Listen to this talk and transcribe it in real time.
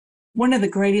One of the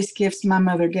greatest gifts my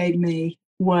mother gave me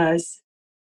was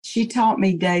she taught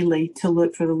me daily to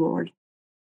look for the Lord.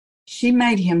 She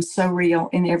made him so real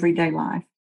in everyday life.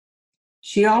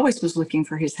 She always was looking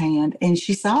for his hand, and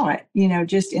she saw it,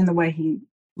 just in the way he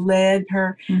led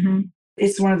her. Mm-hmm.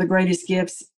 It's one of the greatest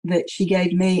gifts that she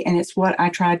gave me, and it's what I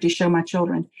tried to show my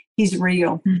children. He's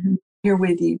real. Mm-hmm. Here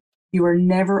with you. You are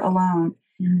never alone.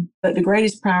 Mm-hmm. But the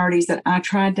greatest priorities that I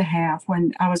tried to have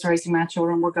when I was raising my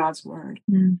children were God's word.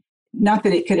 Mm-hmm. Not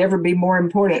that it could ever be more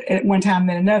important at one time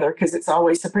than another, because it's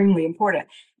always supremely important.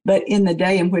 But in the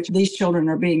day in which these children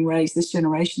are being raised, this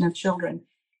generation of children,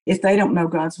 if they don't know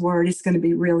God's word, it's going to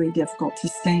be really difficult to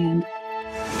stand.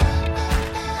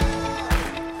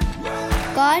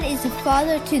 God is a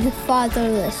father to the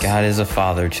fatherless. God is a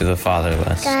father to the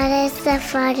fatherless. God is the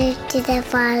father to the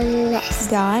fatherless.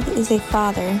 God is a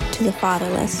father to the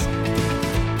fatherless.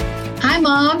 Hi,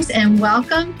 moms, and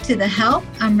welcome to the Help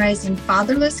I'm Raising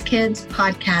Fatherless Kids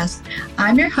podcast.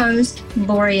 I'm your host,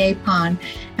 Lori Apon,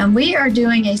 and we are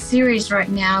doing a series right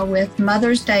now with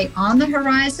Mother's Day on the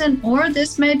horizon, or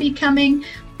this may be coming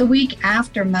the week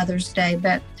after Mother's Day,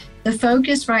 but the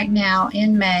focus right now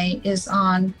in May is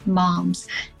on moms.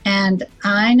 And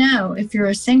I know if you're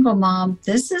a single mom,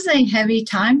 this is a heavy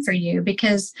time for you,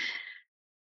 because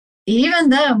even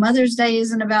though Mother's Day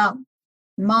isn't about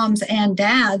moms and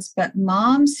dads, but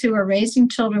moms who are raising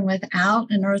children without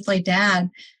an earthly dad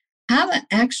have an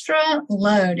extra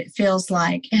load, it feels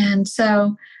like. And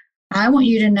so I want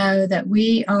you to know that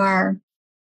we are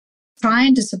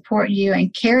trying to support you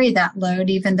and carry that load,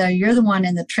 even though you're the one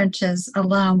in the trenches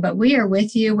alone. But we are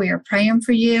with you. We are praying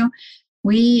for you.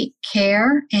 We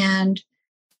care, and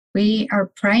we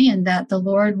are praying that the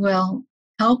Lord will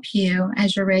help you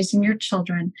as you're raising your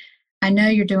children. I know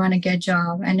you're doing a good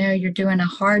job. I know you're doing a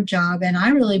hard job, and I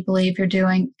really believe you're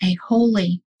doing a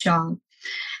holy job.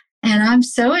 And I'm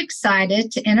so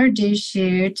excited to introduce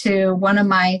you to one of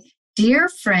my dear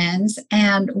friends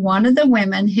and one of the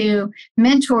women who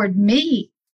mentored me.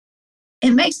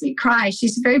 It makes me cry.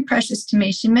 She's very precious to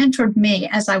me. She mentored me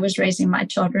as I was raising my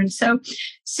children. So,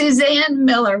 Suzanne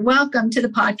Miller, welcome to the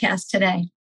podcast today.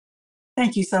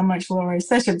 Thank you so much, Laura. It's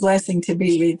such a blessing to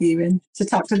be with you and to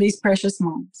talk to these precious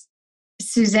moms.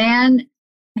 Suzanne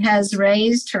has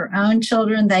raised her own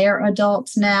children. They are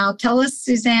adults now. Tell us,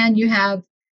 Suzanne, you have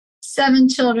 7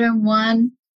 children,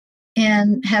 1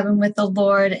 in heaven with the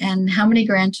Lord, and how many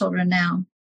grandchildren now?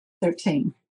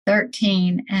 13.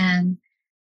 13. And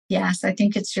yes, I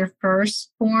think it's your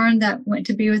firstborn that went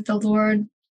to be with the Lord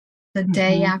the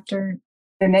day after.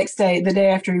 The next day, the day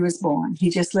after he was born.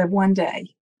 He just lived one day.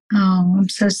 Oh, I'm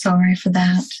so sorry for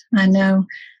that. I know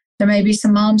there may be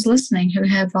some moms listening who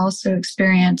have also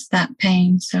experienced that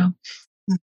pain. So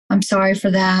I'm sorry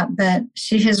for that. But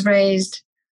she has raised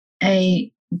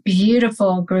a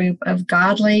beautiful group of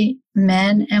godly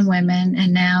men and women,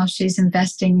 and now she's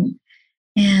investing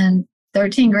in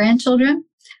 13 grandchildren.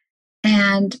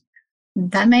 And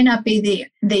that may not be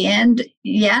the end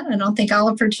yet. I don't think all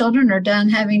of her children are done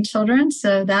having children,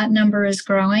 so that number is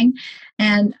growing.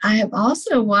 And I have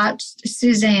also watched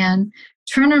Suzanne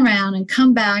turn around and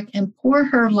come back and pour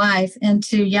her life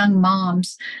into young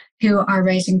moms who are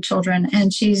raising children.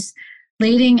 And she's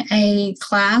leading a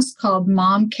class called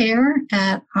Mom Care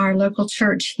at our local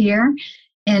church here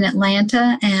in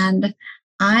Atlanta. And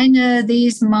I know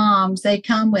these moms, they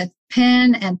come with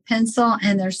pen and pencil,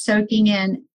 and they're soaking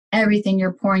in everything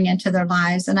you're pouring into their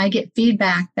lives. And I get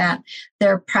feedback that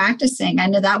they're practicing. I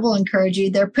know that will encourage you.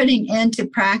 They're putting into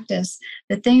practice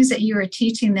the things that you are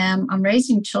teaching them on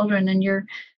raising children, and you're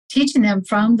teaching them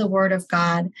from the Word of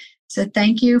God. So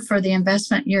thank you for the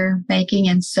investment you're making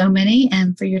in so many,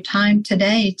 and for your time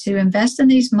today to invest in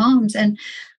these moms. And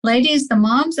ladies, the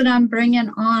moms that I'm bringing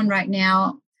on right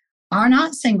now are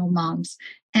not single moms.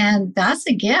 And that's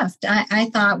a gift. I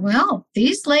thought, well,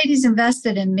 these ladies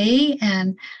invested in me,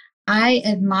 and I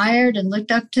admired and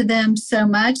looked up to them so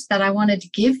much that I wanted to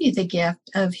give you the gift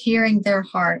of hearing their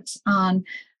hearts on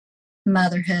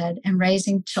motherhood and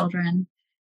raising children.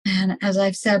 And as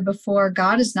I've said before,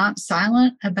 God is not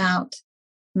silent about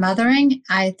mothering.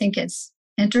 I think it's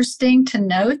interesting to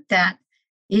note that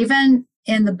even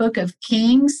in the book of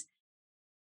Kings,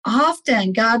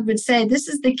 often God would say, this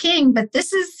is the king, but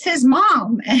this is his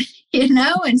mom,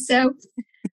 and so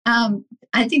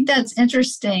I think that's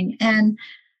interesting. And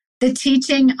the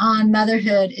teaching on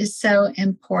motherhood is so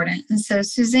important. And so,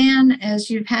 Suzanne, as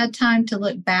you've had time to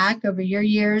look back over your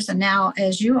years, and now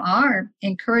as you are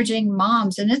encouraging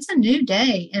moms, and it's a new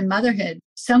day in motherhood,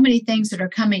 so many things that are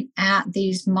coming at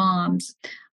these moms.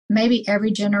 Maybe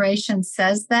every generation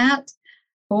says that.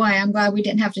 Boy, I'm glad we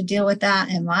didn't have to deal with that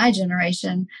in my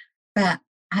generation. But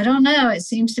I don't know. It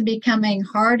seems to be coming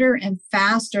harder and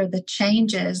faster, the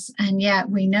changes. And yet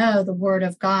we know the word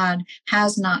of God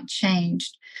has not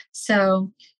changed.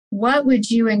 So what would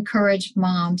you encourage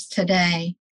moms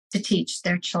today to teach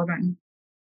their children?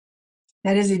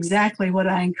 That is exactly what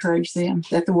I encourage them,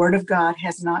 that the word of God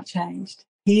has not changed.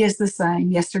 He is the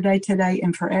same yesterday, today,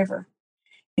 and forever.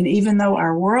 And even though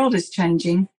our world is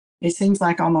changing, it seems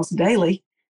like almost daily,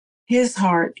 his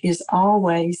heart is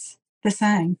always the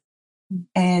same.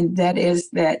 And that is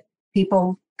that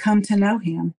people come to know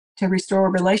him, to restore a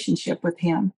relationship with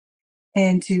him,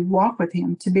 and to walk with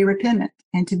him, to be repentant,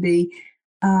 and to be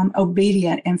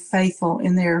obedient and faithful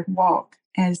in their walk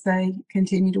as they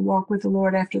continue to walk with the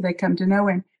Lord after they come to know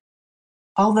him.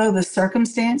 Although the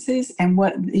circumstances and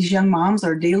what these young moms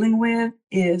are dealing with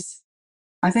is,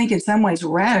 I think, in some ways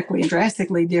radically and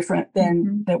drastically different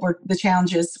than that were the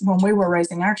challenges when we were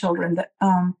raising our children. That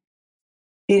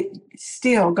it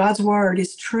still, God's word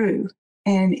is true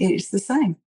and it's the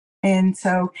same. And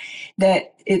so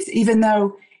that it's, even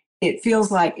though it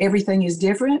feels like everything is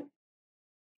different,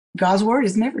 God's word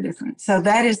is never different. So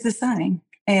that is the same.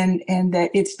 And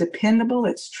that it's dependable,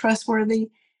 it's trustworthy,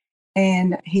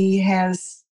 and he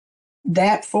has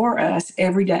that for us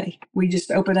every day. We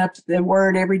just open up the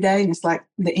word every day and it's like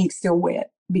the ink's still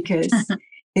wet because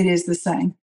it is the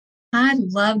same. I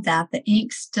love that. The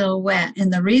ink's still wet.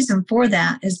 And the reason for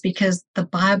that is because the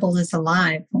Bible is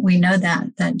alive. We know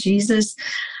that Jesus,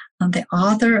 the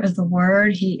author of the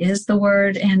word, he is the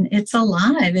word, and it's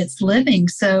alive, it's living.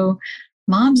 So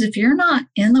moms, if you're not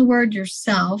in the word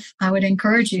yourself, I would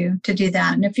encourage you to do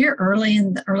that. And if you're early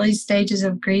in the early stages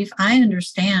of grief, I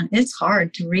understand it's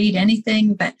hard to read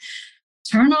anything, but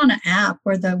turn on an app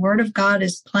where the word of God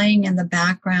is playing in the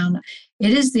background.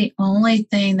 It is the only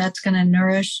thing that's going to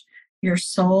nourish your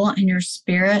soul and your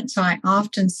spirit. So I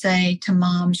often say to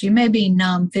moms, you may be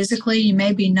numb physically, you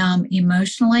may be numb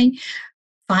emotionally.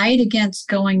 Fight against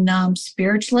going numb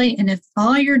spiritually. And if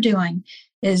all you're doing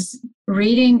is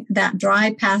reading that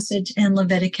dry passage in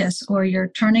Leviticus, or you're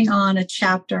turning on a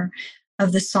chapter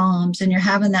of the Psalms and you're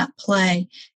having that play,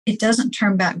 it doesn't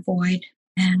turn back void.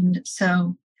 And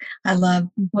so I love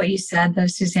what you said, though,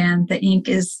 Suzanne. The ink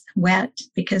is wet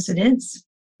because it is.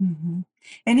 Mm-hmm.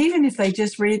 And even if they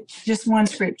just read just one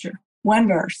scripture, one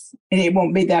verse, and it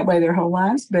won't be that way their whole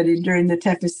lives, but during the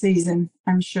toughest season,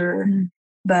 I'm sure. Mm-hmm.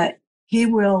 But he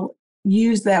will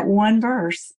use that one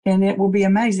verse, and it will be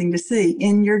amazing to see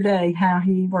in your day how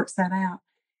he works that out.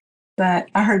 But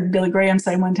I heard Billy Graham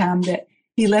say one time that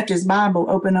he left his Bible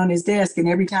open on his desk, and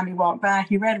every time he walked by,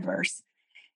 he read a verse.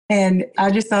 And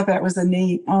I just thought that was a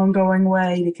neat, ongoing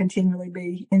way to continually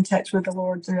be in touch with the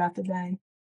Lord throughout the day.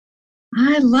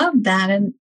 I love that.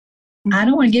 And I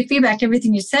don't want to give feedback to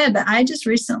everything you said, but I just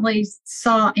recently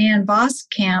saw Ann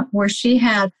Voskamp where she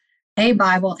had a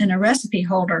Bible and a recipe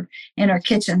holder in her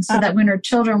kitchen so that when her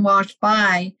children walked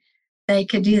by, they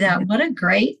could do that. What a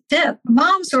great tip.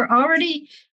 Moms are already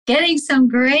getting some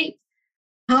great,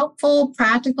 helpful,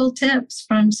 practical tips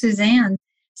from Suzanne.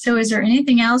 So is there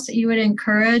anything else that you would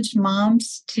encourage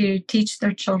moms to teach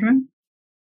their children?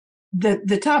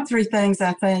 The top three things,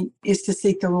 I think, is to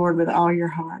seek the Lord with all your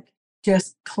heart.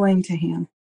 Just cling to him.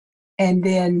 And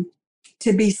then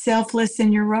to be selfless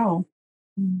in your role.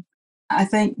 I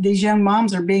think these young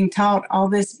moms are being taught all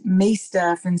this me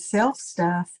stuff and self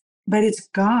stuff, but it's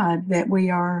God that we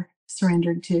are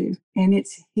surrendered to. And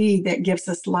it's he that gives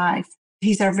us life.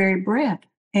 He's our very breath,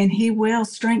 and he will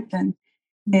strengthen.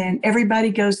 And everybody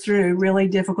goes through really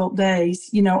difficult days,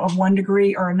 of one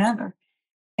degree or another.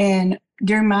 And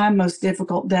during my most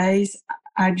difficult days,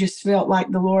 I just felt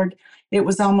like the Lord, it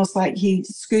was almost like he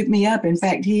scooped me up. In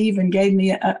fact, he even gave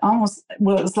me it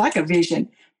was like a vision.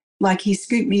 Like he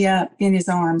scooped me up in his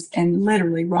arms and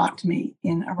literally rocked me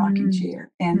in a rocking chair.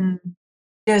 And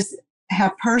just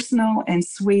how personal and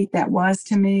sweet that was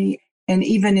to me. And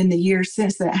even in the years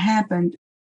since that happened,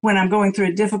 when I'm going through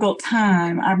a difficult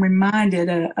time, I'm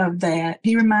reminded of that.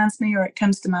 He reminds me, or it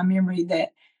comes to my memory,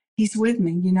 that he's with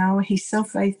me, he's so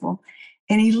faithful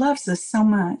and he loves us so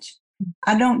much.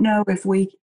 I don't know if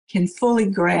we can fully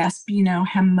grasp,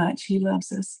 how much he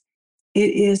loves us.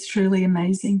 It is truly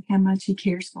amazing how much he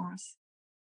cares for us.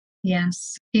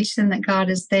 Yes. Teach them that God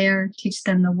is there. Teach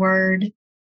them the word.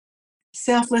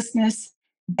 Selflessness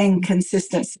and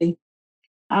consistency.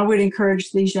 I would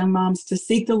encourage these young moms to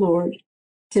seek the Lord,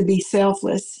 to be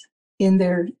selfless in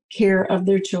their care of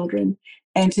their children,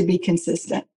 and to be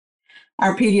consistent.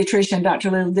 Our pediatrician,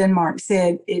 Dr. Little Denmark,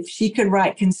 said if she could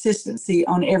write consistency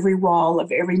on every wall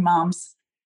of every mom's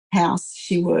house,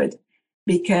 she would,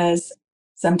 because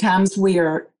sometimes we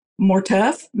are more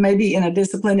tough, maybe in a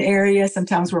discipline area.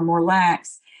 Sometimes we're more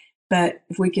lax. But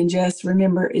if we can just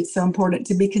remember, it's so important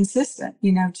to be consistent,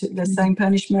 to the same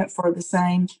punishment for the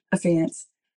same offense.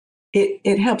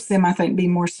 It helps them, I think, be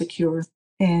more secure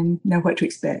and know what to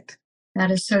expect. That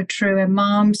is so true. And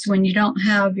moms, when you don't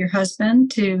have your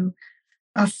husband to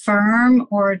affirm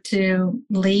or to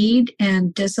lead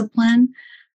and discipline,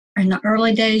 in the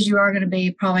early days, you are going to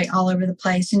be probably all over the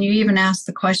place. And you even ask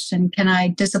the question, can I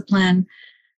discipline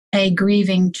a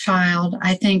grieving child?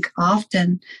 I think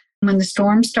often when the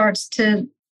storm starts to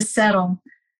settle,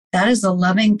 that is a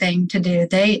loving thing to do.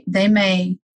 They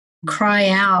may cry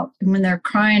out, and when they're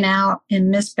crying out in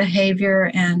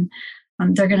misbehavior and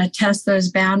they're going to test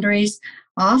those boundaries,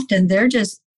 often they're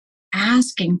just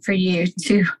asking for you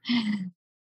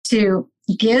to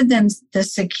give them the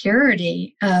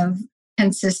security of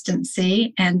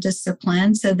consistency and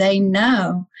discipline, so they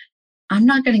know I'm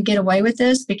not going to get away with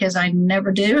this because I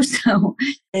never do. So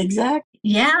exactly.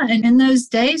 Yeah. And in those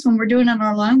days when we're doing it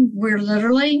alone, we're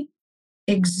literally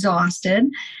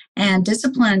exhausted, and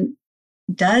discipline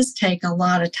does take a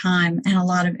lot of time and a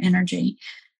lot of energy.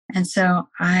 And so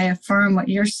I affirm what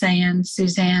you're saying,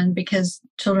 Suzanne, because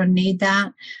children need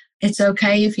that. It's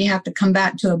okay if you have to come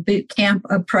back to a boot camp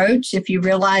approach, if you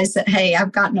realize that, hey,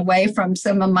 I've gotten away from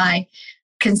some of my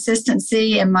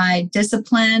consistency and my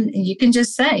discipline. And you can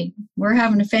just say, we're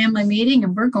having a family meeting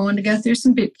and we're going to go through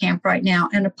some boot camp right now,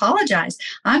 and apologize.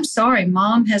 I'm sorry,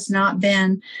 Mom has not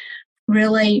been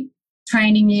really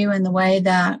training you in the way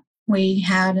that we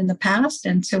had in the past.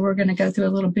 And so we're going to go through a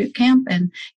little boot camp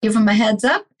and give them a heads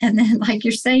up. And then, like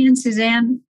you're saying,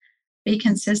 Suzanne, be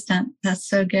consistent. That's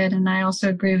so good. And I also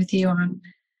agree with you on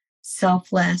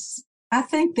selfless. I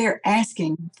think they're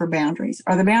asking for boundaries.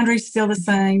 Are the boundaries still the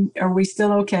same? Are we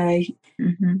still okay?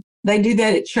 Mm-hmm. They do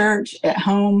that at church, at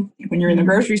home, when you're in the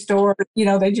grocery store.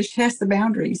 They just test the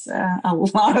boundaries a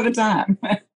lot of the time.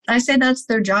 I say that's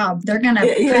their job. They're going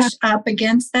to push up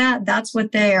against that. That's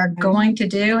what they are going to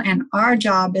do. And our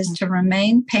job is to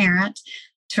remain parent,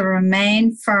 to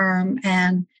remain firm.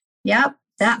 And yep,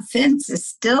 that fence is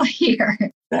still here.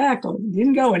 Exactly.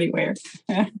 Didn't go anywhere.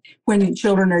 When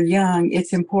children are young,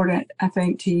 it's important, I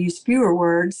think, to use fewer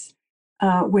words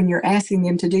when you're asking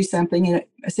them to do something in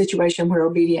a situation where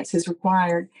obedience is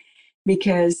required.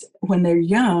 Because when they're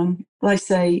young, let's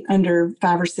say under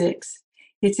 5 or 6,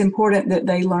 it's important that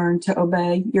they learn to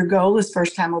obey. Your goal is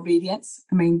first-time obedience.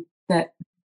 I mean, that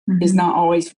is not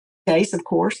always the case, of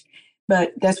course,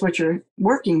 but that's what you're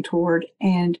working toward.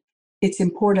 And it's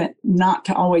important not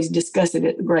to always discuss it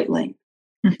at great length,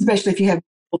 especially if you have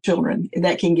children.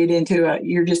 That can get into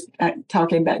you're just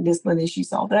talking about discipline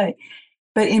issues all day.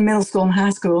 But in middle school and high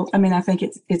school, I mean, I think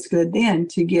it's good then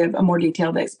to give a more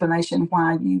detailed explanation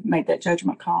why you make that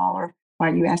judgment call or why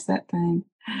you ask that thing.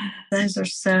 Those are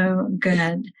so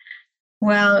good.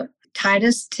 Well,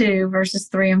 Titus 2, verses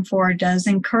 3 and 4 does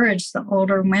encourage the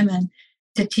older women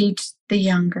to teach the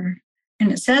younger.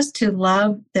 And it says to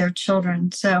love their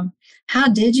children. So how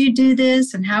did you do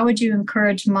this? And how would you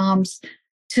encourage moms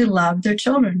to love their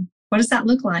children? What does that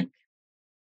look like?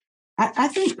 I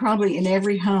think probably in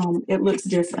every home, it looks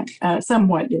different,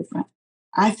 somewhat different.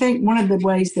 I think one of the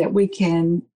ways that we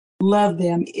can love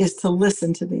them is to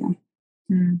listen to them.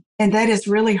 And that is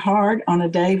really hard on a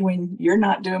day when you're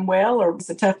not doing well, or it's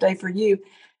a tough day for you.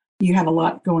 You have a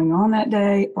lot going on that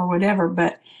day or whatever,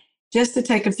 but just to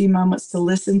take a few moments to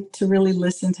listen, to really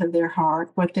listen to their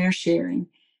heart, what they're sharing,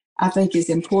 I think is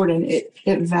important. It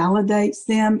validates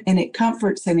them, and it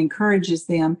comforts and encourages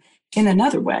them in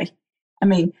another way. I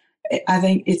mean, I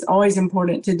think it's always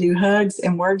important to do hugs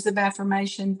and words of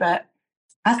affirmation, but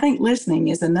I think listening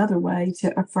is another way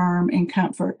to affirm and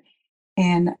comfort.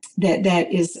 And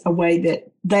that is a way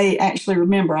that they actually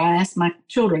remember. I asked my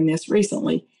children this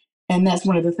recently, and that's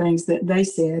one of the things that they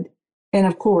said. And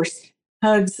of course,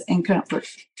 hugs and comfort.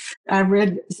 I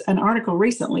read an article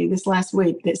recently, this last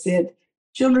week, that said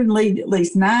children need at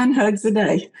least 9 hugs a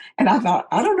day. And I thought,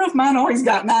 I don't know if mine always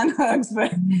got 9 hugs,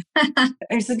 but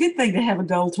it's a good thing to have a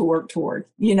goal to work toward,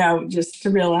 just to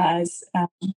realize,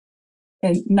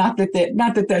 and not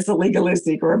that that's a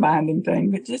legalistic or a binding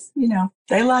thing, but just,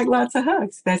 they like lots of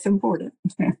hugs. That's important.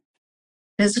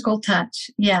 Physical touch.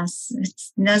 Yes,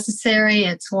 it's necessary.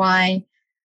 It's why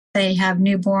they have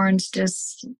newborns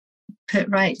just put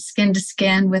right skin to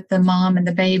skin with the mom and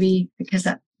the baby, because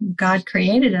God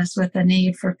created us with a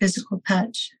need for physical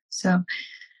touch. So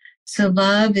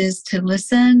love is to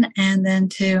listen and then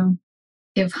to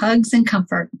give hugs and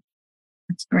comfort.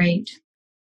 That's great.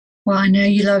 Well, I know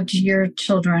you loved your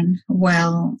children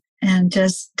well, and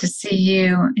just to see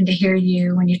you and to hear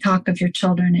you when you talk of your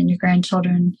children and your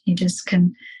grandchildren, you just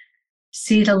can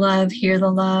see the love, hear the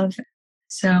love.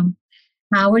 So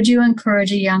How would you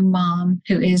encourage a young mom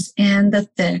who is in the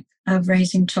thick of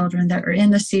raising children that are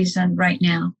in the season right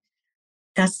now?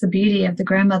 That's the beauty of the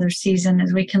grandmother season,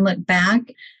 is we can look back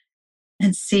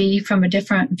and see from a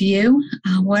different view,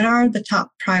 what are the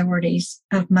top priorities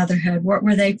of motherhood? What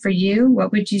were they for you?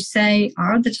 What would you say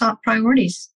are the top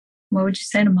priorities? What would you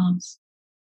say to moms?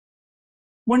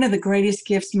 One of the greatest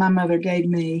gifts my mother gave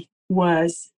me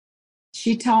was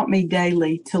she taught me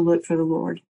daily to look for the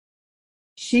Lord.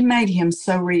 She made him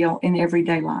so real in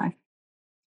everyday life.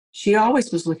 She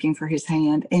always was looking for his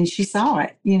hand, and she saw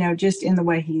it, just in the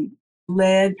way he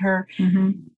led her.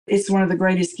 Mm-hmm. It's one of the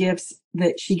greatest gifts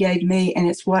that she gave me, and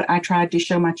it's what I tried to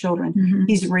show my children. Mm-hmm.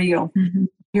 He's real. Mm-hmm.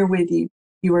 Here with you.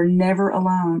 You are never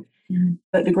alone. Mm-hmm.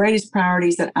 But the greatest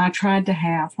priorities that I tried to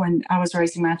have when I was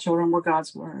raising my children were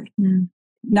God's word. Mm-hmm.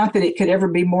 Not that it could ever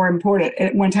be more important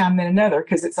at one time than another,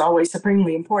 because it's always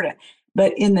supremely important.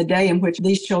 But in the day in which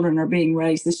these children are being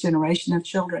raised, this generation of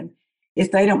children,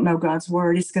 if they don't know God's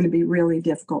word, it's going to be really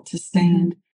difficult to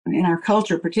stand. Mm-hmm. In our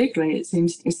culture, particularly, it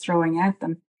seems is throwing at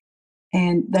them.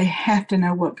 And they have to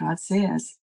know what God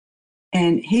says.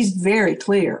 And he's very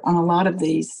clear on a lot of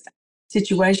these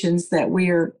situations that we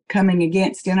are coming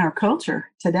against in our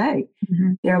culture today.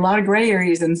 Mm-hmm. There are a lot of gray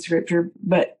areas in Scripture,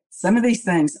 but some of these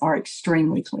things are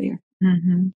extremely clear.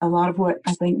 Mm-hmm. A lot of what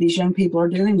I think these young people are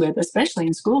dealing with, especially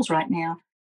in schools right now,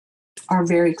 are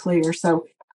very clear. So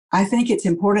I think it's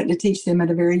important to teach them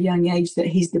at a very young age that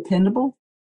he's dependable,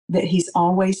 that he's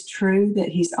always true, that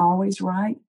he's always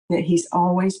right, that he's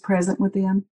always present with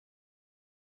them,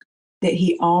 that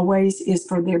he always is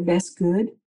for their best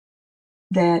good,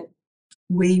 that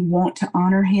we want to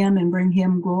honor him and bring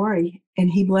him glory,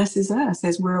 and he blesses us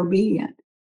as we're obedient.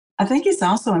 I think it's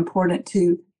also important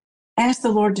to ask the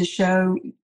Lord to show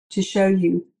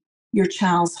you your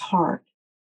child's heart,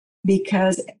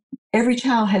 because every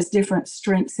child has different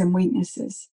strengths and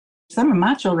weaknesses. Some of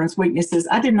my children's weaknesses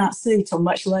I did not see till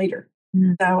much later.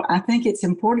 Mm. So I think it's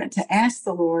important to ask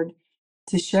the Lord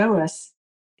to show us,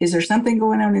 is there something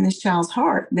going on in this child's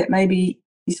heart that maybe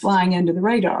he's flying under the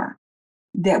radar,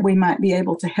 that we might be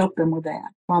able to help them with that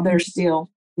while they're still,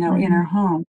 mm-hmm. in our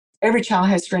home. Every child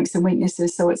has strengths and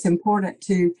weaknesses, so it's important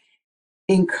to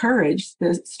encourage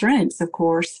the strengths, of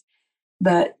course,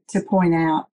 but to point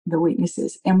out the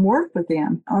weaknesses and work with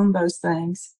them on those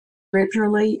things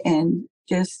scripturally and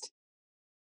just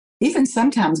even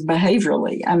sometimes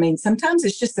behaviorally. I mean, sometimes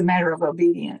it's just a matter of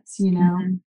obedience,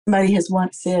 Mm-hmm. Somebody has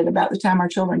once said, about the time our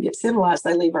children get civilized,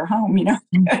 they leave our home,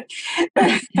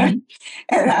 Mm-hmm.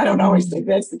 And I don't always think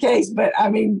that's the case, but I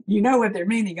mean, you know what they're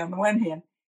meaning on the one hand.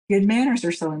 Good manners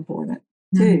are so important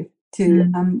too.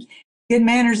 Mm-hmm. Good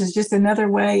manners is just another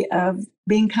way of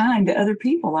being kind to other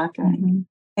people, I think. Mm-hmm.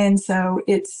 And so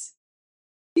it's,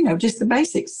 just the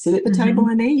basics, sit at the mm-hmm. table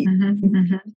and eat. Mm-hmm.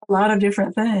 Mm-hmm. A lot of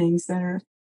different things that are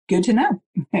good to know.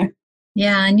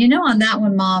 Yeah. And on that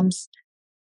one, moms,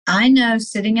 I know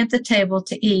sitting at the table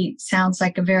to eat sounds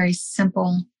like a very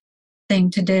simple thing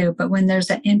to do, but when there's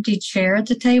an empty chair at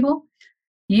the table,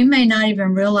 you may not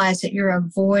even realize that you're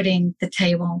avoiding the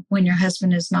table when your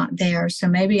husband is not there. So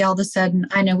maybe all of a sudden,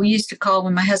 I know we used to call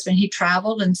when my husband, he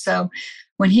traveled. And so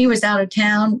when he was out of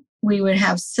town, we would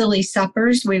have silly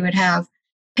suppers. We would have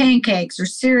pancakes or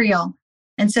cereal.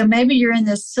 And so maybe you're in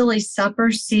this silly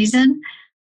supper season,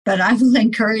 but I will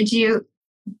encourage you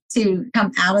to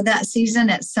come out of that season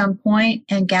at some point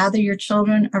and gather your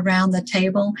children around the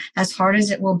table, as hard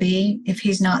as it will be if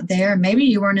he's not there. Maybe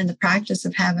you weren't in the practice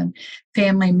of having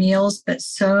family meals, but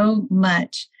so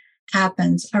much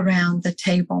happens around the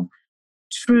table.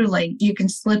 Truly, you can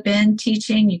slip in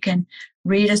teaching. You can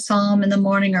read a psalm in the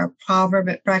morning or a proverb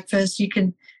at breakfast. You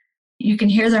can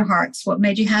hear their hearts. What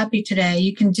made you happy today?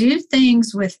 You can do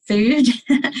things with food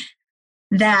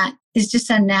that is just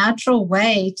a natural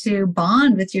way to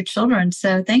bond with your children.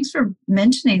 So thanks for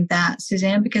mentioning that,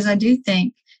 Suzanne, because I do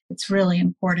think it's really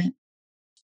important.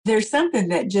 There's something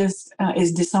that just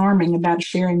is disarming about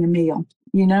sharing a meal.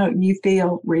 You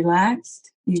feel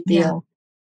relaxed. You feel,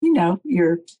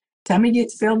 your tummy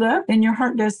gets filled up and your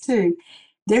heart does too.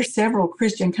 There's several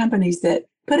Christian companies that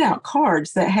put out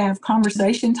cards that have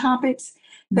conversation topics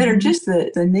that are just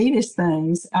the neatest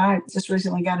things. I just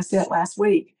recently got a set last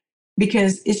week,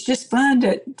 because it's just fun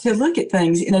to look at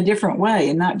things in a different way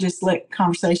and not just let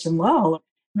conversation lull,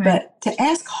 but to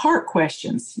ask heart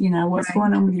questions. What's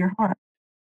going on with your heart?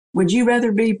 Would you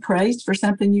rather be praised for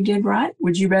something you did right?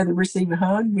 Would you rather receive a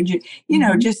hug? Would you,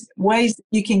 just ways that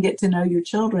you can get to know your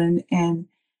children. And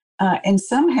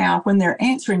somehow when they're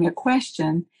answering a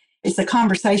question, it's a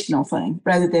conversational thing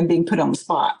rather than being put on the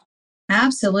spot.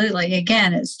 Absolutely.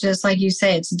 Again, it's just like you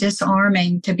say, it's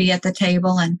disarming to be at the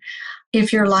table. And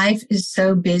if your life is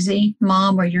so busy,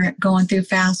 mom, or you're going through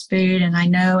fast food, and I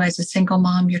know as a single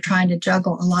mom, you're trying to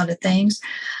juggle a lot of things.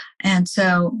 And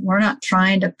so we're not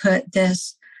trying to put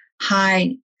this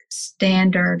high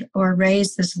standard or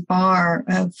raise this bar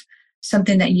of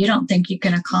something that you don't think you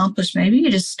can accomplish. Maybe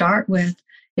you just start with,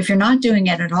 if you're not doing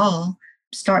it at all,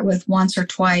 start with once or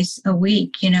twice a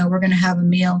week. We're going to have a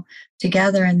meal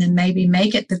together, and then maybe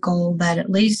make it the goal that at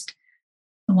least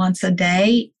once a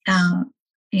day.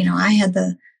 I had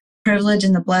the privilege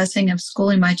and the blessing of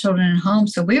schooling my children at home.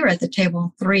 So we were at the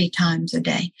table 3 times a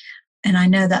day. And I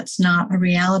know that's not a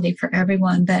reality for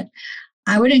everyone, but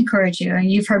I would encourage you,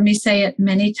 and you've heard me say it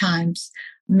many times,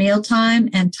 mealtime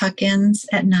and tuck-ins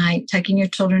at night, tucking your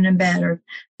children in bed,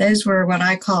 those were what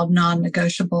I called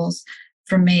non-negotiables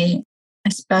for me,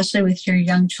 especially with your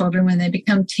young children when they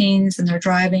become teens and they're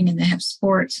driving and they have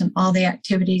sports and all the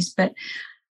activities. But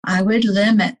I would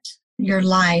limit your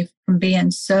life from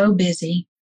being so busy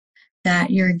that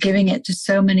you're giving it to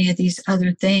so many of these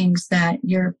other things that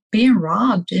you're being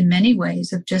robbed in many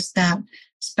ways of just that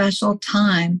special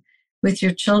time with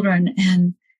your children.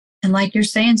 And like you're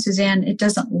saying, Suzanne, it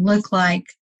doesn't look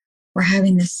like we're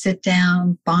having this sit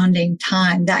down bonding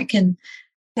time. That can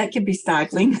be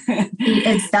stifling.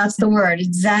 That's the word.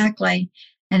 Exactly.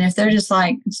 And if they're just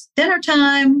like, it's dinner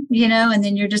time, and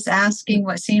then you're just asking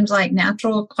what seems like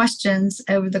natural questions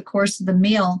over the course of the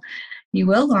meal, you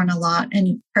will learn a lot.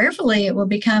 And prayerfully, it will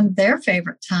become their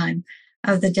favorite time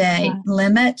of the day. Right.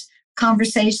 Limit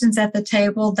conversations at the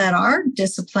table that are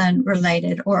discipline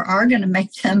related or are going to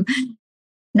make them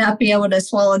not be able to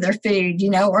swallow their food,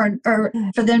 or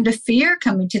for them to fear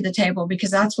coming to the table,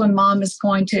 because that's when mom is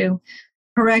going to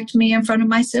correct me in front of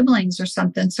my siblings or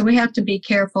something. So we have to be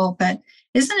careful. But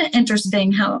isn't it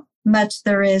interesting how much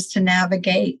there is to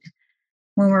navigate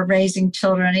when we're raising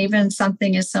children, even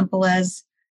something as simple as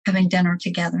having dinner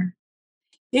together?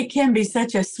 It can be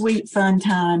such a sweet, fun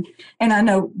time. And I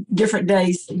know different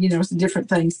days, different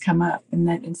things come up,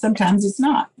 and sometimes it's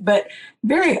not. But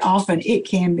very often it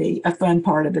can be a fun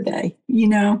part of the day,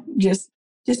 just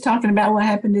talking about what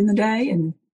happened in the day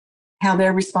and how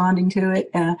they're responding to it.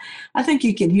 I think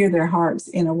you can hear their hearts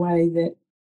in a way that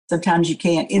sometimes you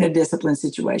can't in a discipline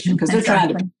situation, because they're trying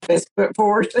to put their best foot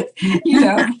forward,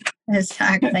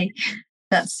 Exactly.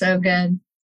 That's so good.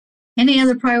 Any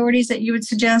other priorities that you would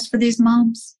suggest for these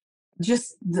moms?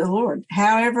 Just the Lord.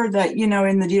 However that,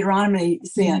 in the Deuteronomy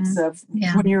sense of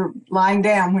when you're lying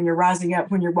down, when you're rising up,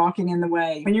 when you're walking in the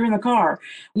way, when you're in the car,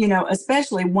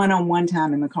 especially one-on-one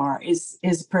time in the car is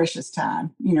precious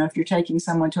time. If you're taking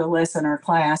someone to a lesson or a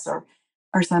class or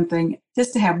something,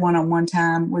 just to have one-on-one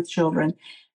time with children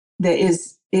that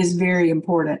is very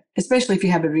important, especially if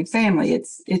you have a big family.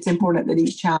 It's important that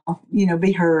each child,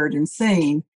 be heard and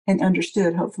seen and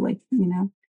understood, hopefully,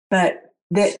 but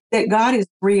that God is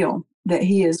real, that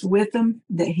he is with them,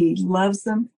 that he loves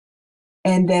them,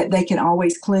 and that they can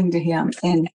always cling to him.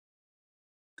 And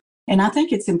I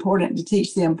think it's important to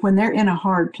teach them when they're in a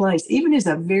hard place, even as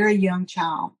a very young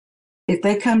child, if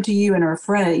they come to you and are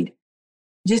afraid,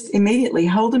 just immediately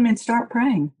hold them and start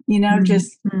praying,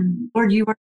 Lord, you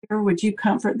are here. Would you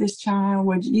comfort this child?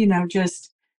 Would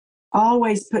just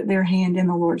always put their hand in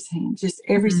the Lord's hand. Just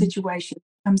every situation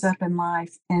comes up in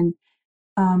life, and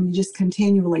just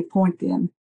continually point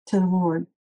them to the Lord.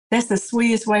 That's the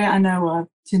sweetest way I know of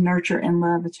to nurture and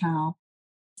love a child.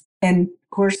 And of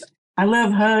course, I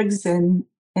love hugs and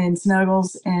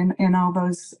snuggles and all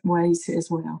those ways as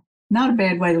well. Not a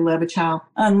bad way to love a child,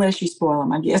 unless you spoil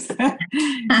them, I guess.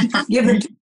 Give them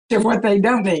to what they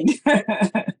don't need.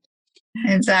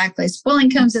 Exactly.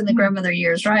 Spoiling comes in the grandmother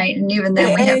years, right? And even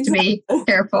then we have to be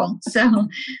careful. So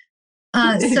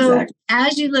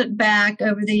as you look back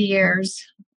over the years,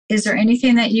 is there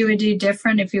anything that you would do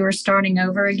different if you were starting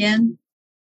over again?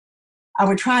 I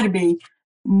would try to be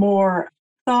more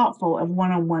thoughtful of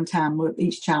one-on-one time with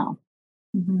each child.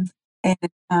 Mm-hmm.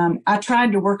 And I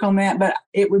tried to work on that, but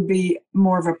it would be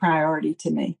more of a priority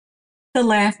to me to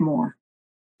laugh more.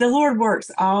 The Lord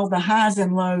works all the highs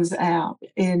and lows out,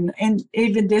 and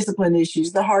even discipline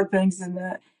issues, the hard things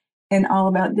and all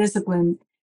about discipline,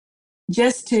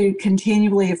 just to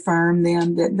continually affirm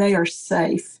them that they are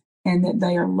safe and that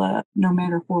they are loved no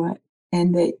matter what,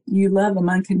 and that you love them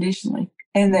unconditionally,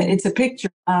 and that it's a picture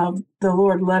of the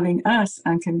Lord loving us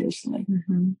unconditionally.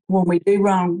 Mm-hmm. When we do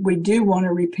wrong, we do want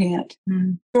to repent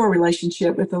for a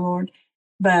relationship with the Lord,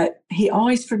 but he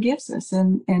always forgives us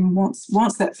and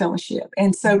wants that fellowship.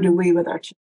 And so do we with our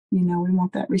children. We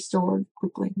want that restored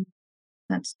quickly.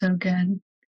 That's so good.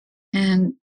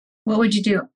 And what would you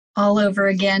do all over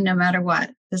again, no matter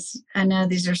what? I know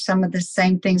these are some of the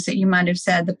same things that you might have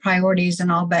said, the priorities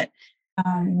and all, but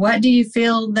What do you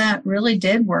feel that really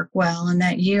did work well and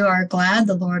that you are glad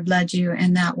the Lord led you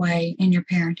in that way in your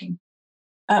parenting?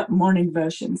 Morning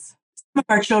devotions. Some of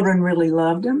our children really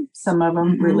loved them. Some of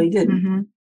them really didn't.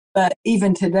 But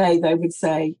even today, they would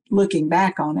say, looking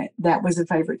back on it, that was a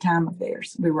favorite time of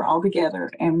theirs. We were all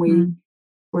together and we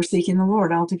were seeking the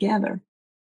Lord all together.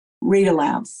 Read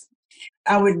alouds.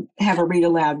 I would have a read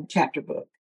aloud chapter book.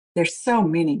 There's so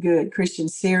many good Christian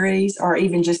series or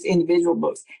even just individual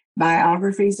books.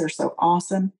 Biographies are so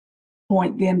awesome.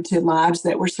 Point them to lives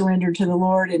that were surrendered to the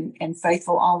Lord and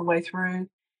faithful all the way through.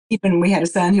 Even we had a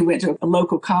son who went to a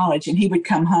local college and he would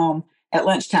come home at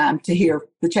lunchtime to hear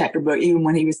the chapter book, even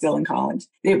when he was still in college.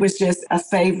 It was just a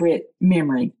favorite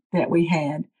memory that we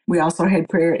had. We also had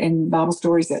prayer and Bible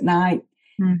stories at night.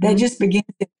 That just begins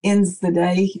and ends the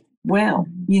day well,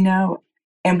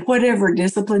 and whatever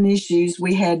discipline issues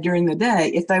we had during the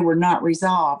day, if they were not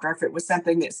resolved or if it was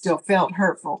something that still felt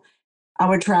hurtful, I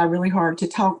would try really hard to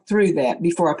talk through that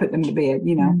before I put them to bed,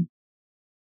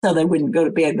 so they wouldn't go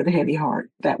to bed with a heavy heart.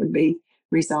 That would be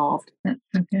resolved. That's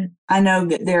so good. I know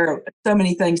that there are so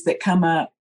many things that come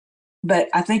up, but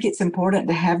I think it's important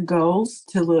to have goals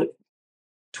to look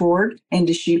toward and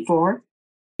to shoot for.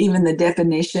 Even the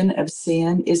definition of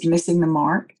sin is missing the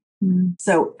mark.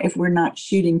 So if we're not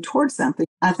shooting towards something,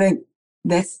 I think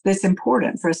that's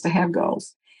important for us to have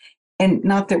goals. And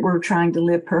not that we're trying to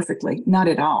live perfectly, not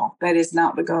at all. That is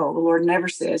not the goal. The Lord never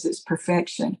says it's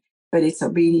perfection, but it's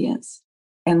obedience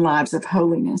and lives of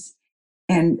holiness.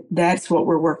 And that's what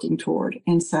we're working toward.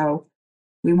 And so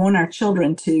we want our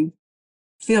children to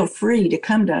feel free to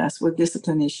come to us with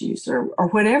discipline issues or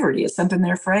whatever it is, something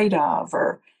they're afraid of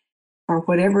or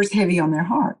whatever's heavy on their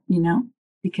heart,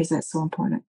 because that's so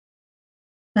important.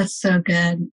 That's so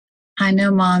good. I know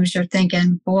moms, you're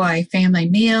thinking, boy, family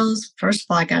meals. First of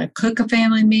all, I got to cook a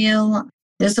family meal.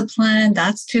 Discipline,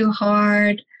 that's too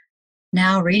hard.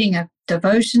 Now reading a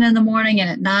devotion in the morning and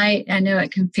at night, I know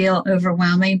it can feel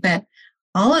overwhelming, but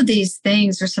all of these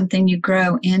things are something you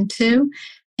grow into.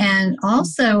 And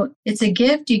also, it's a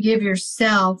gift you give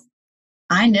yourself.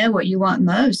 I know what you want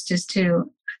most is to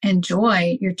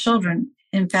enjoy your children.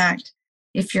 In fact,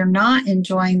 if you're not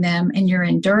enjoying them and you're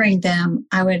enduring them,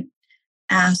 I would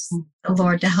ask the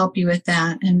Lord to help you with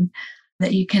that and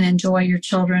that you can enjoy your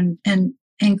children and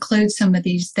include some of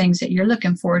these things that you're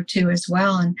looking forward to as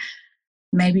well. And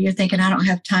maybe you're thinking, I don't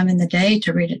have time in the day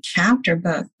to read a chapter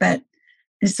book, but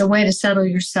it's a way to settle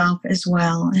yourself as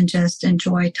well and just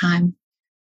enjoy time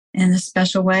in a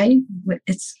special way.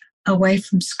 It's away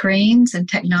from screens and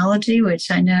technology,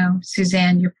 which I know,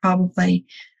 Suzanne, you're probably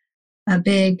a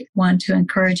big one to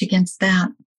encourage against that.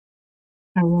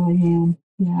 I really am.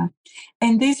 Yeah.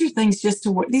 And these are things just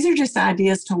to work. These are just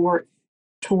ideas to work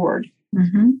toward.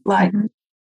 I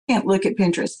can't look at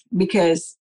Pinterest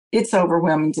because it's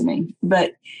overwhelming to me.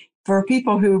 But for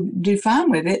people who do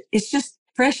fine with it, it's just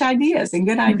fresh ideas and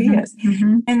good ideas.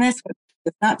 And that's what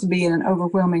it's not to be in an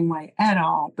overwhelming way at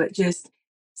all, but just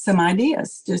some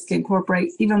ideas, just to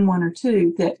incorporate even one or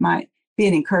two that might be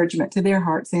an encouragement to their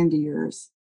hearts and to yours.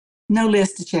 No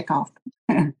list to check off.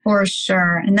 For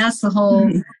sure. And that's the whole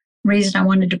reason I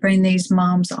wanted to bring these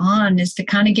moms on is to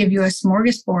kind of give you a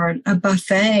smorgasbord, a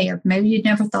buffet of maybe you'd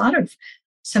never thought of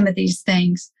some of these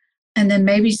things. And then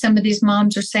maybe some of these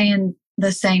moms are saying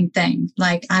the same thing.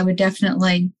 Like, I would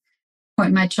definitely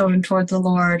point my children toward the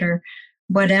Lord or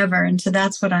whatever. And so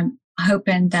that's what I'm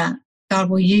hoping that God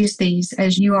will use these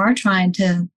as you are trying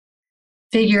to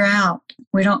figure out.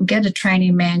 We don't get a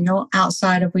training manual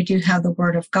outside of we do have the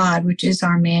Word of God, which is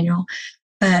our manual.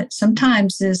 But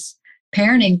sometimes this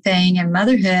parenting thing and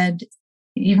motherhood,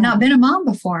 you've not been a mom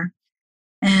before.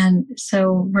 And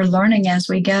so we're learning as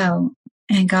we go.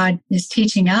 And God is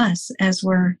teaching us as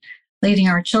we're leading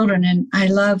our children. And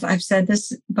I've said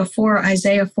this before,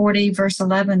 Isaiah 40 verse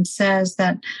 11 says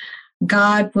that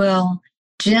God will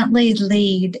gently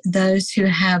lead those who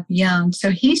have young.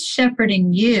 So he's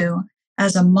shepherding you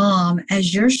as a mom,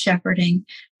 as you're shepherding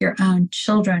your own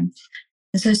children.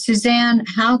 And so, Suzanne,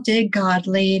 how did God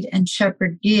lead and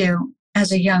shepherd you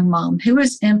as a young mom? Who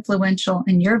was influential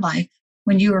in your life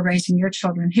when you were raising your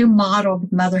children? Who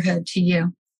modeled motherhood to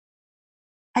you?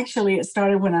 Actually, it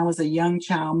started when I was a young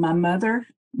child. My mother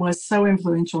was so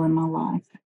influential in my life,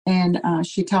 and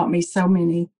she taught me so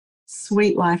many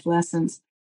sweet life lessons.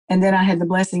 And then I had the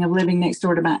blessing of living next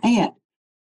door to my aunt,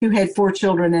 who had 4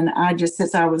 children, and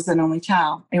since I was an only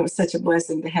child, it was such a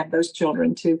blessing to have those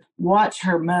children, to watch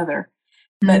her mother.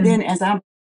 But then as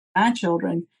my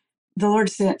children, the Lord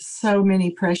sent so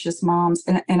many precious moms,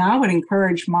 and I would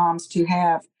encourage moms to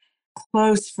have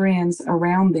close friends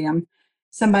around them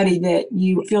somebody that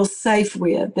you feel safe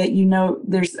with, that you know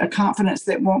there's a confidence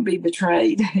that won't be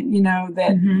betrayed, you know,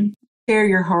 that share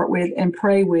your heart with and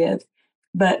pray with.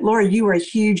 But Laura, you were a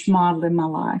huge model in my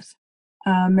life.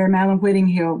 Mary Madeline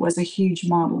Whittinghill was a huge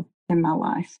model in my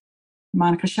life.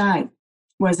 Monica Scheid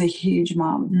was a huge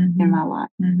model in my life.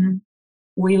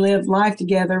 We lived life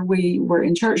together. We were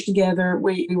in church together.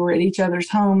 We were at each other's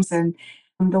homes. And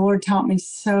the Lord taught me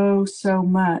so, so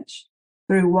much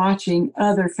through watching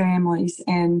other families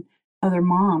and other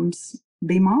moms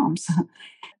be moms.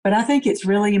 But I think it's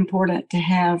really important to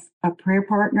have a prayer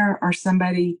partner or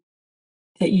somebody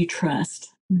that you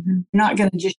trust. You're not going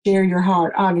to just share your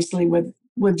heart, obviously,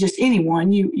 with just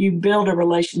anyone. You build a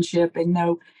relationship and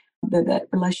know that that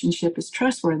relationship is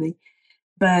trustworthy.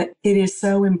 But it is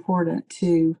so important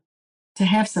to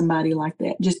have somebody like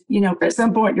that. Just, you know, at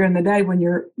some point during the day when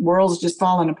your world's just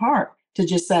falling apart, to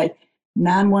just say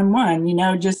 911, you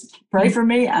know, just pray for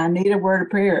me. I need a word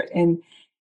of prayer. And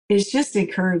it's just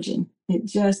encouraging. It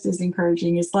just is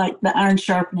encouraging. It's like the iron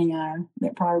sharpening iron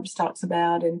that Proverbs talks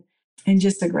about, and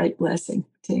just a great blessing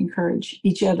to encourage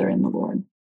each other in the Lord.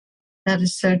 That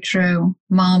is so true.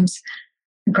 Moms,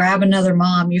 grab another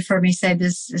mom. You've heard me say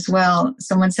this as well.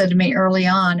 Someone said to me early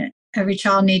on, every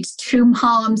child needs two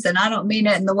moms, and I don't mean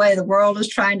it in the way the world is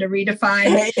trying to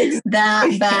redefine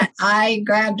that, but I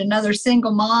grabbed another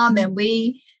single mom and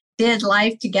we did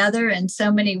life together in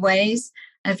so many ways.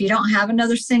 If you don't have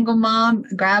another single mom,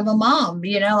 grab a mom.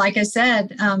 You know, like I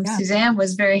said, Suzanne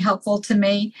was very helpful to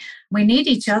me. We need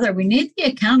each other. We need the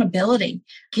accountability.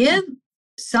 Give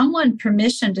someone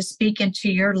permission to speak into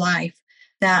your life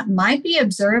that might be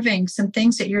observing some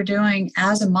things that you're doing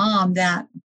as a mom that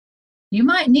you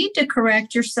might need to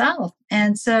correct yourself.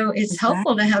 And so it's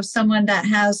helpful to have someone that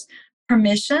has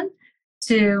permission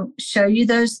to show you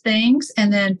those things,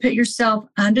 and then put yourself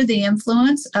under the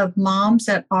influence of moms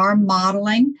that are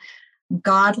modeling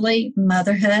godly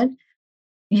motherhood.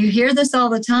 You hear this all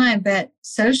the time, but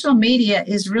social media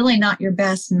is really not your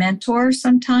best mentor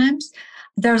sometimes.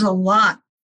 There's a lot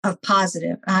of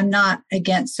positive. I'm not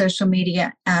against social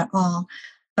media at all,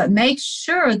 but make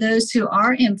sure those who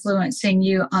are influencing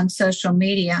you on social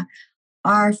media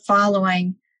are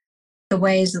following the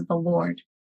ways of the Lord,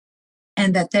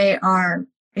 and that they are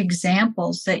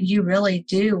examples that you really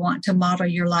do want to model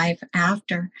your life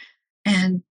after.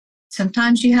 And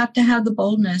sometimes you have to have the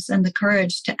boldness and the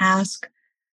courage to ask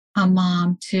a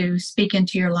mom to speak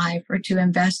into your life or to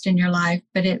invest in your life,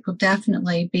 but it will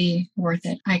definitely be worth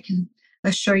it. I can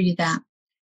assure you that.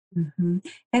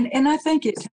 And I think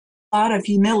it's a lot of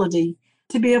humility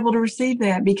to be able to receive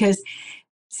that, because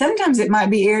sometimes it might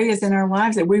be areas in our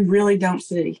lives that we really don't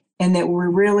see and that we're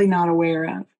really not aware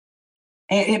of.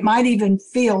 And it might even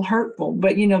feel hurtful,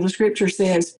 but you know, the scripture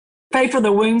says, pray for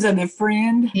the wounds of the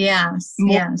friend. Yes.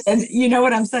 And you know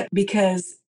what I'm saying?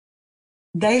 Because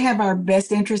they have our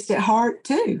best interest at heart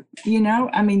too. You know,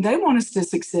 I mean, they want us to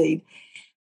succeed.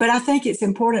 But I think it's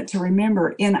important to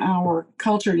remember in our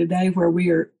culture today, where we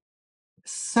are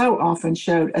so often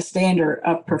showed a standard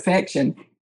of perfection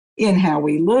in how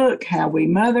we look, how we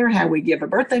mother, how we give a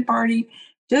birthday party,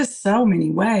 just so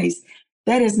many ways.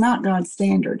 That is not God's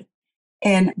standard.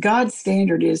 And God's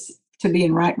standard is to be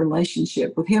in right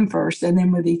relationship with Him first, and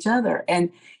then with each other.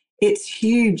 And it's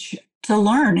huge to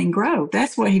learn and grow.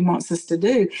 That's what He wants us to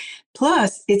do.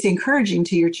 Plus, it's encouraging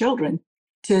to your children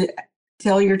to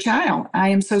tell your child, I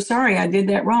am so sorry, I did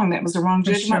that wrong. That was a wrong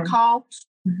judgment call.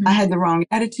 I had the wrong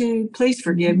attitude. Please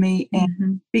forgive me.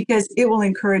 And because it will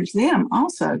encourage them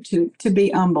also to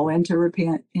be humble and to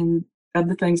repent of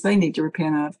the things they need to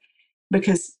repent of.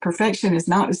 Because perfection is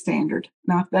not a standard.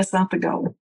 That's not the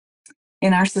goal.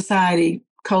 In our society,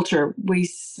 culture, we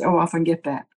so often get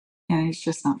that. And it's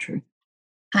just not true.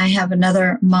 I have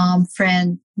another mom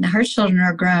friend. Now her children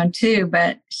are grown too,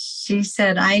 but she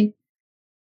said,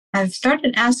 I've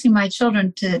started asking my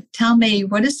children to tell me,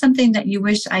 what is something that you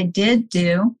wish I did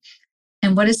do?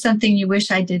 And what is something you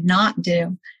wish I did not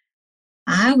do?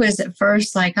 I was at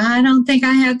first like, I don't think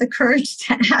I have the courage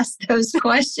to ask those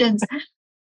questions.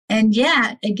 And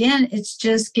yet, again, it's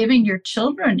just giving your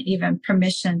children even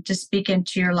permission to speak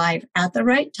into your life at the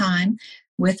right time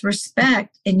with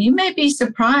respect. And you may be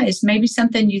surprised, maybe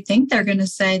something you think they're going to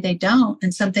say they don't,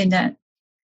 and something that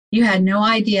you had no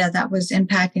idea that was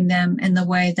impacting them in the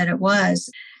way that it was.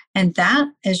 And that,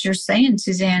 as you're saying,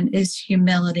 Suzanne, is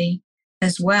humility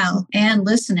as well, and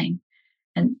listening.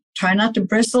 And try not to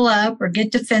bristle up or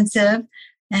get defensive,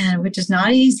 and which is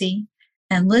not easy.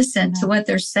 And listen to what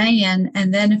they're saying.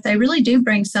 And then if they really do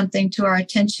bring something to our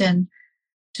attention,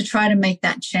 to try to make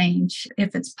that change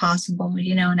if it's possible,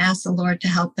 you know, and ask the Lord to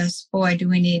help us. Boy, do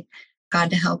we need God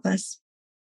to help us.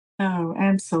 Oh,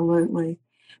 absolutely.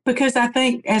 Because I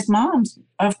think as moms,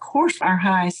 of course, our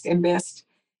highest and best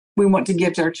we want to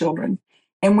give to our children.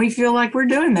 And we feel like we're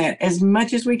doing that as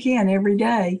much as we can every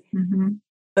day. Mm-hmm.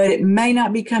 But it may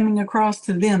not be coming across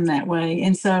to them that way.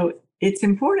 And so it's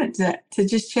important to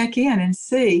just check in and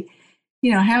see,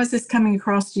 how is this coming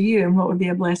across to you and what would be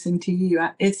a blessing to you?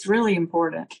 It's really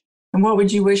important. And what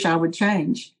would you wish I would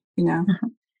change?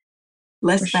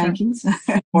 Less spankings,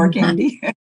 more candy.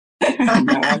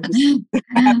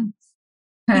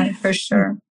 For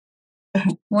sure.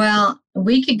 Well,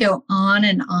 we could go on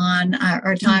and on.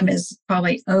 Our time is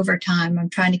probably over time. I'm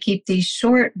trying to keep these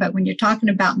short, but when you're talking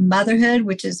about motherhood,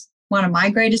 which is one of my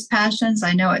greatest passions,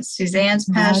 I know it's Suzanne's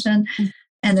passion,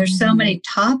 and there's so many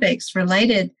topics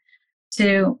related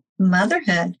to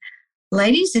motherhood.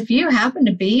 Ladies, if you happen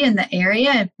to be in the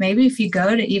area, maybe if you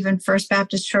go to even First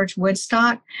Baptist Church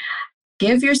Woodstock,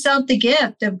 give yourself the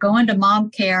gift of going to mom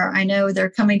care. I know they're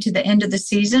coming to the end of the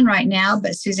season right now,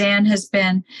 but Suzanne has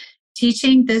been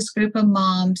teaching this group of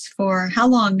moms for how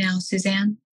long now,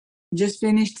 Suzanne? Just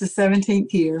finished the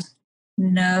 17th year.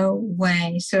 No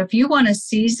way. So if you want a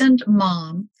seasoned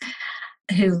mom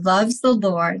who loves the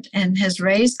Lord and has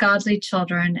raised godly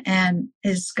children and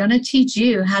is going to teach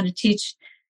you how to teach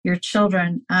your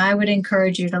children, I would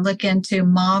encourage you to look into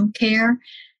mom care.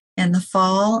 In the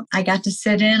fall, I got to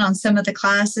sit in on some of the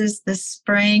classes this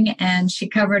spring, and she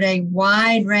covered a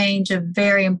wide range of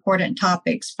very important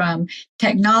topics, from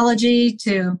technology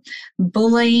to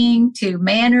bullying to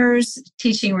manners,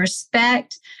 teaching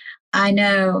respect. I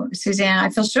know, Suzanne, I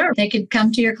feel sure they could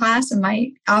come to your class and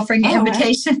might offering an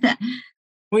invitation.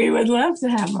 We would love to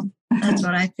have them. That's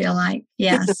what I feel like.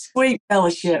 Yes. It's a sweet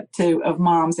fellowship, too, of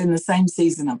moms in the same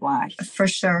season of life. For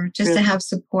sure. Just to have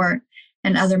support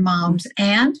and other moms.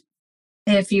 And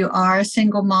if you are a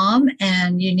single mom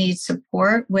and you need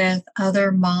support with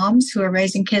other moms who are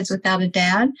raising kids without a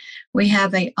dad, we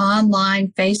have an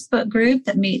online Facebook group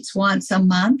that meets once a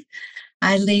month.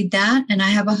 I lead that, and I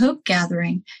have a hope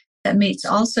gathering that meets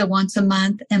also once a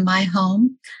month in my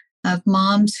home of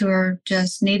moms who are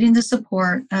just needing the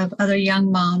support of other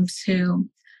young moms who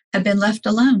have been left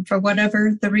alone for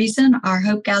whatever the reason. Our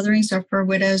hope gatherings are for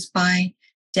widows by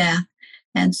death.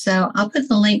 And so I'll put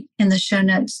the link in the show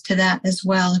notes to that as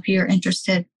well if you're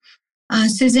interested.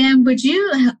 Suzanne, would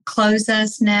you close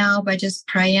us now by just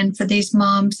praying for these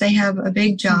moms? They have a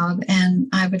big job, and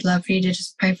I would love for you to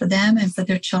just pray for them and for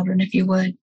their children, if you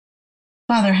would.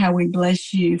 Father, how we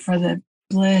bless you for the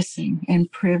blessing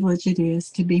and privilege it is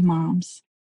to be moms.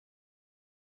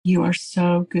 You are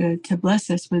so good to bless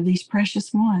us with these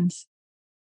precious ones.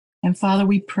 And Father,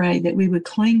 we pray that we would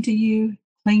cling to you,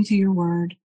 cling to your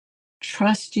word,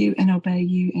 trust you and obey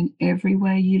you in every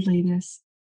way you lead us.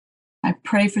 I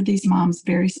pray for these moms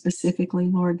very specifically,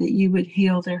 Lord, that you would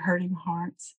heal their hurting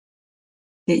hearts,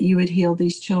 that you would heal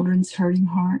these children's hurting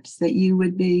hearts, that you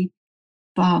would be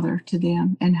father to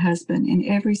them and husband in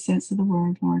every sense of the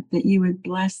word, Lord, that you would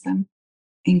bless them,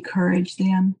 encourage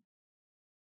them,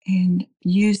 and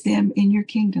use them in your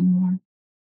kingdom, Lord.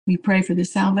 We pray for the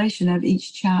salvation of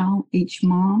each child, each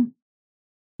mom.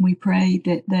 We pray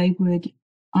that they would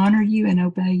honor you and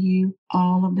obey you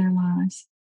all of their lives.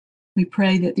 We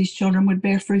pray that these children would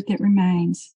bear fruit that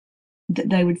remains, that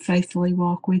they would faithfully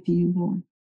walk with you, Lord,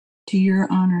 to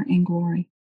your honor and glory.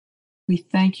 We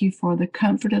thank you for the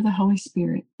comfort of the Holy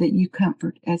Spirit that you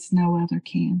comfort as no other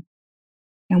can.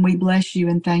 And we bless you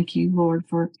and thank you, Lord,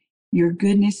 for your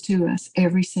goodness to us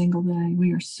every single day.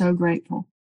 We are so grateful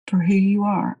for who you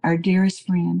are, our dearest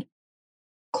friend,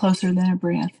 closer than a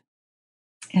breath,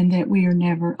 and that we are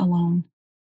never alone.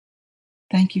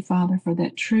 Thank you, Father, for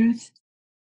that truth.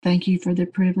 Thank you for the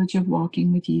privilege of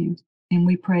walking with you. And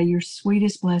we pray your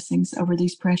sweetest blessings over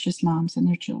these precious moms and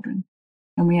their children.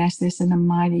 And we ask this in the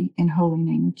mighty and holy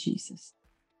name of Jesus.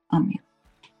 Amen.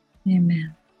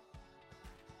 Amen.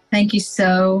 Thank you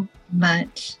so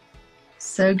much.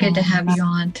 So good to have you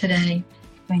on today.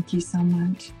 Thank you so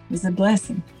much. It was a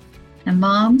blessing. And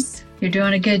moms, you're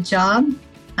doing a good job.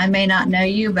 I may not know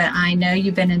you, but I know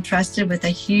you've been entrusted with a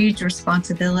huge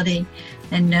responsibility.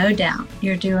 And no doubt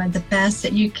you're doing the best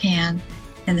that you can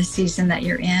in the season that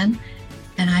you're in.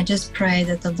 And I just pray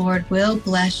that the Lord will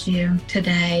bless you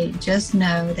today. Just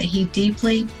know that he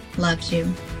deeply loves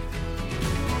you.